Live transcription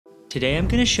Today I'm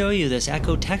going to show you this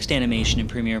echo text animation in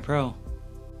Premiere Pro.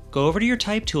 Go over to your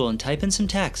type tool and type in some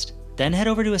text, then head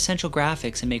over to Essential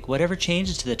Graphics and make whatever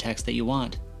changes to the text that you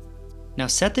want. Now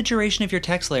set the duration of your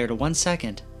text layer to 1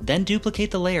 second, then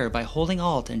duplicate the layer by holding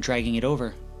Alt and dragging it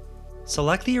over.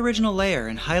 Select the original layer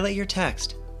and highlight your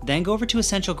text, then go over to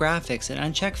Essential Graphics and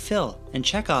uncheck Fill and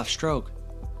check off Stroke.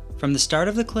 From the start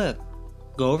of the clip,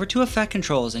 go over to Effect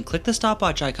Controls and click the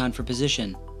stopwatch icon for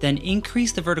position, then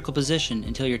increase the vertical position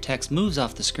until your text moves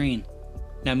off the screen.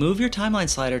 Now move your timeline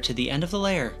slider to the end of the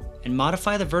layer and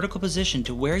modify the vertical position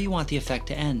to where you want the effect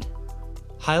to end.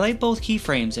 Highlight both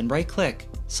keyframes and right-click,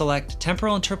 select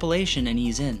Temporal Interpolation and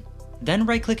Ease In. Then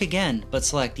right-click again, but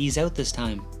select Ease Out this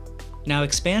time. Now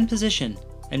expand position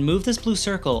and move this blue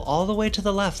circle all the way to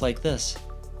the left like this.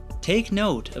 Take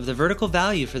note of the vertical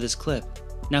value for this clip.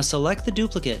 Now select the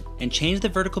duplicate and change the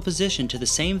vertical position to the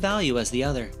same value as the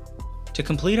other. To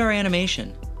complete our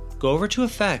animation, go over to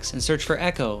Effects and search for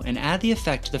Echo and add the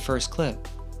effect to the first clip.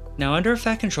 Now under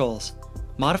Effect Controls,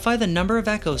 modify the number of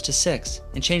echoes to 6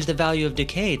 and change the value of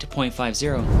decay to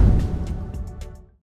 0.50.